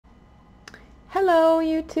Hello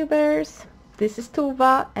YouTubers, this is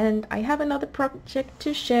Tova and I have another project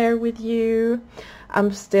to share with you.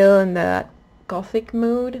 I'm still in the Gothic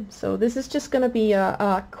mood, so this is just gonna be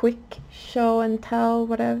a quick show and tell,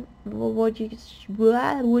 whatever what you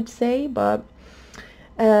would say, but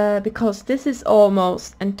because this is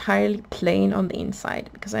almost entirely plain on the inside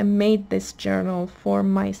because I made this journal for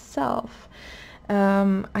myself.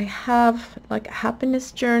 I have like a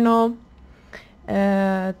happiness journal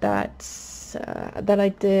that I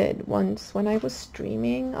did once when I was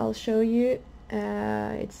streaming. I'll show you.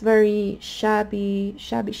 It's very shabby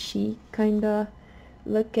chic kind of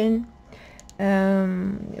looking,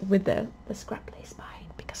 with the scrap lace spine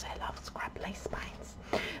because I love scrap lace spines.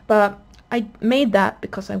 But I made that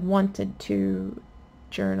because I wanted to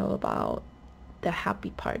journal about the happy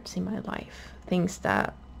parts in my life, things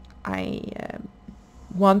that I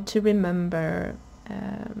want to remember,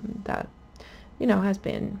 that has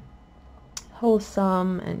been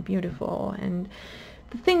wholesome and beautiful. And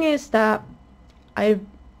the thing is that I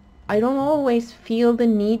don't always feel the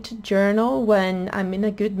need to journal when I'm in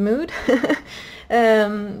a good mood.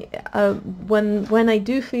 When I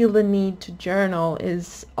do feel the need to journal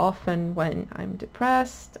is often when I'm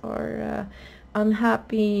depressed or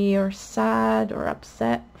unhappy or sad or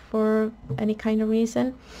upset for any kind of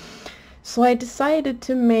reason. So I decided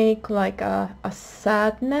to make like a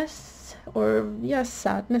sadness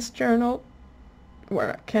journal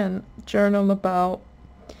where I can journal about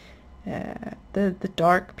the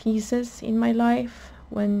dark pieces in my life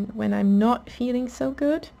when I'm not feeling so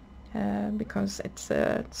good, because it's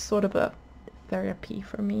sort of a therapy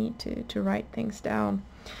for me to write things down.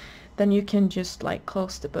 Then you can just like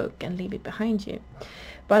close the book and leave it behind you.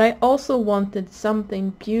 But I also wanted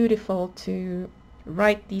something beautiful to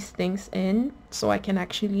write these things in, so I can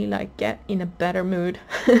actually like get in a better mood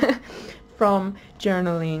from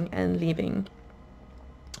journaling and leaving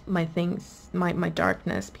my things, my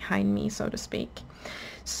darkness behind me, so to speak.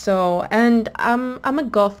 So, and I'm a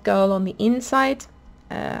goth girl on the inside.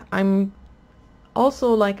 I'm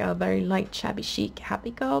also like a very light, shabby chic,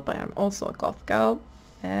 happy girl, but I'm also a goth girl.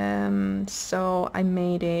 So I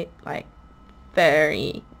made it like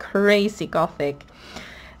very crazy gothic.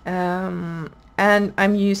 And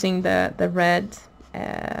I'm using the red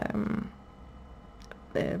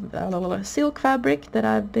the silk fabric that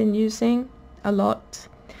I've been using a lot.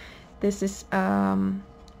 This is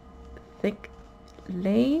thick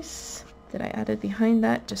lace that I added behind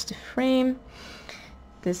that just to frame.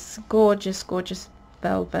 This gorgeous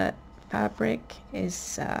velvet fabric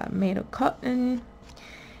is made of cotton.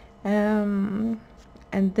 And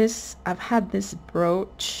this, I've had this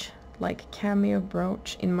brooch, like cameo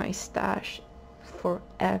brooch, in my stash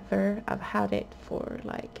forever. I've had it for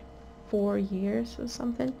like 4 years or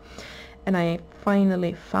something, and I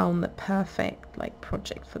finally found the perfect like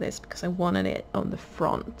project for this because I wanted it on the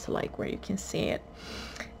front, like where you can see it.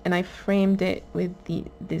 And I framed it with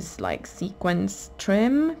this like sequence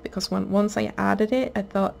trim because once I added it, I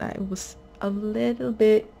thought that it was a little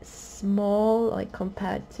bit small like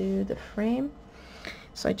compared to the frame,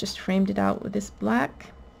 so I just framed it out with this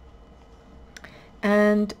black.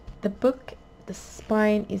 And the book, the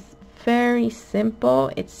spine is very simple.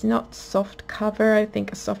 It's not soft cover. I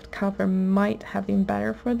think a soft cover might have been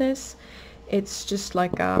better for this. It's just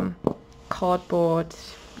like a cardboard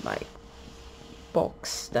like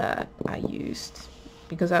box that I used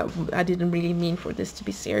because I didn't really mean for this to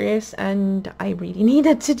be serious, and I really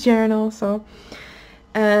needed to journal. So,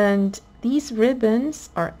 and these ribbons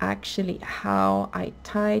are actually how I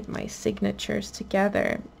tied my signatures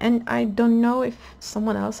together, and I don't know if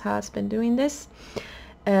someone else has been doing this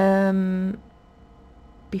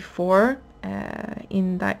before.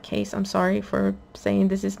 In that case, I'm sorry for saying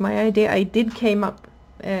this is my idea. I did come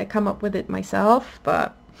up with it myself,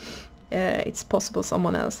 but it's possible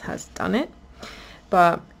someone else has done it.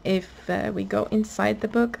 But if we go inside the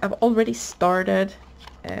book, I've already started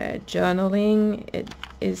journaling. It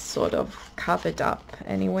is sort of covered up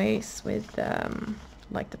anyways with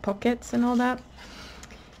like the pockets and all that.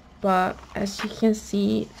 But as you can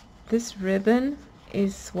see, this ribbon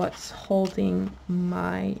is what's holding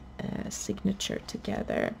my signature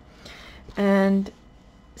together. And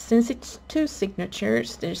since it's 2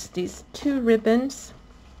 signatures, there's these 2 ribbons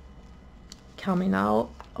coming out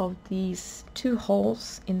of these 2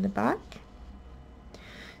 holes in the back.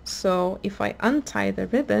 So if I untie the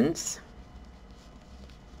ribbons,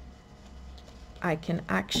 I can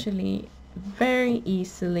actually very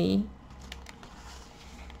easily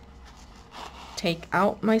take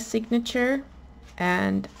out my signature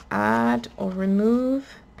and add or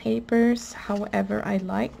remove papers however I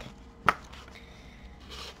like.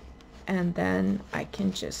 and then I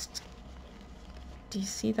can just, do you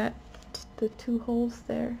see that, the two holes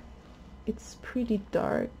there? It's pretty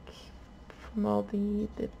dark from all the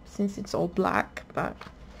since it's all black, but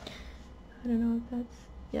I don't know if that's,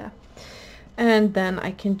 yeah. And then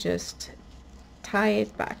I can just tie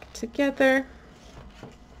it back together,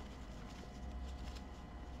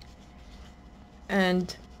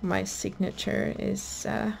 and my signature is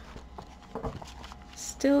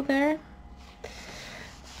still there.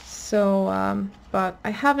 So but I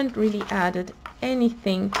haven't really added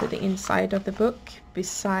anything to the inside of the book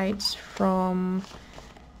besides from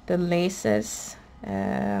the laces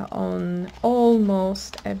on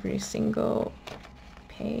almost every single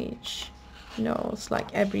page. You know, it's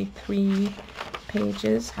like every 3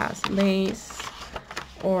 pages has lace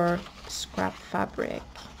or scrap fabric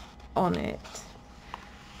on it,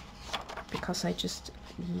 because I just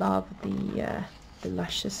love the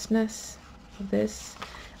lusciousness of this.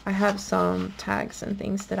 I have some tags and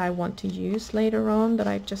things that I want to use later on that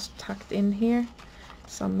I just tucked in here,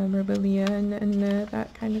 some memorabilia and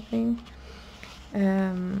that kind of thing,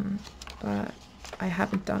 but I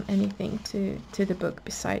haven't done anything to the book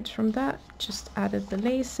besides from that. Just added the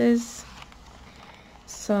laces,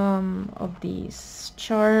 some of these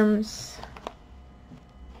charms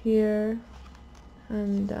here,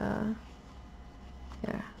 and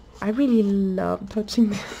yeah, I really love touching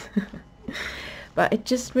this. But it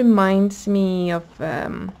just reminds me of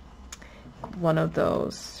one of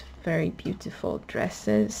those very beautiful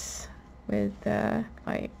dresses with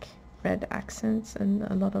like red accents and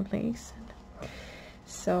a lot of lace.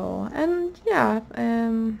 So, and yeah,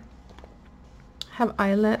 have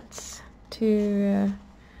eyelets to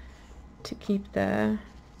keep the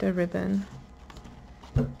ribbon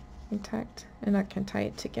intact, and I can tie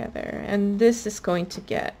it together. And this is going to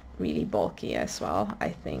get really bulky as well, I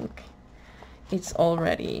think. It's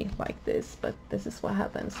already like this, but this is what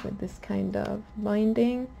happens with this kind of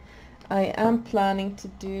binding. I am planning to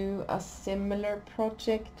do a similar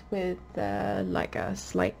project with like a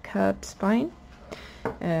slight curved spine,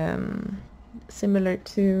 similar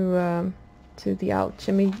to the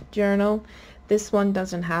alchemy journal. This one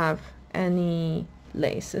doesn't have any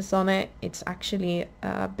laces on it. It's actually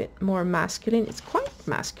a bit more masculine. It's quite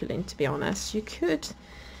masculine, to be honest. You could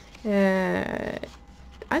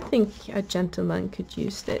I think a gentleman could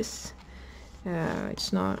use this.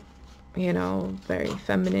 It's not, you know, very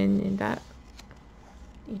feminine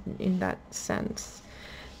in that sense.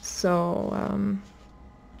 So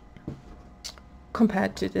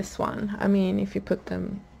compared to this one, I mean, if you put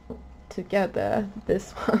them together,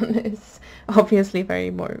 this one is obviously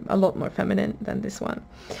a lot more feminine than this one.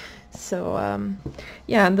 So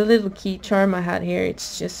yeah, and the little key charm I had here,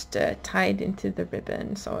 it's just tied into the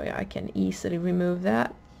ribbon, so I can easily remove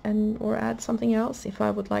that or add something else if I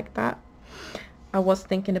would like that. I was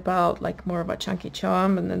thinking about like more of a chunky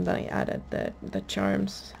charm, and then I added the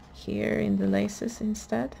charms here in the laces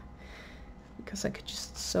instead, because I could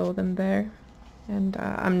just sew them there. And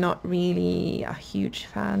I'm not really a huge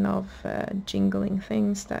fan of jingling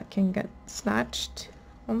things that can get snatched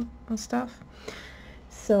on stuff.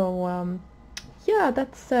 So yeah,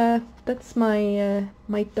 that's my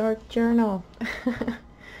my dark journal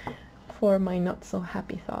for my not so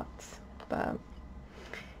happy thoughts, but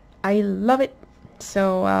I love it.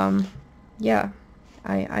 So yeah,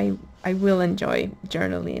 I will enjoy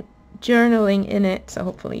journaling in it, so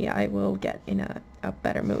hopefully I will get in a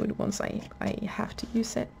better mood once I have to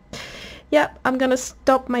use it. Yeah, I'm gonna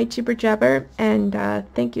stop my jibber jabber, and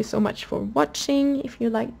thank you so much for watching. If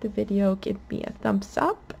you liked the video, give me a thumbs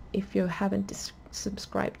up. If you haven't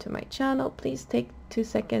subscribed to my channel, please take 2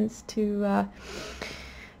 seconds to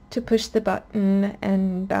push the button,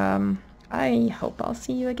 and I hope I'll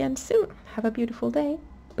see you again soon. Have a beautiful day.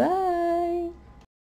 Bye.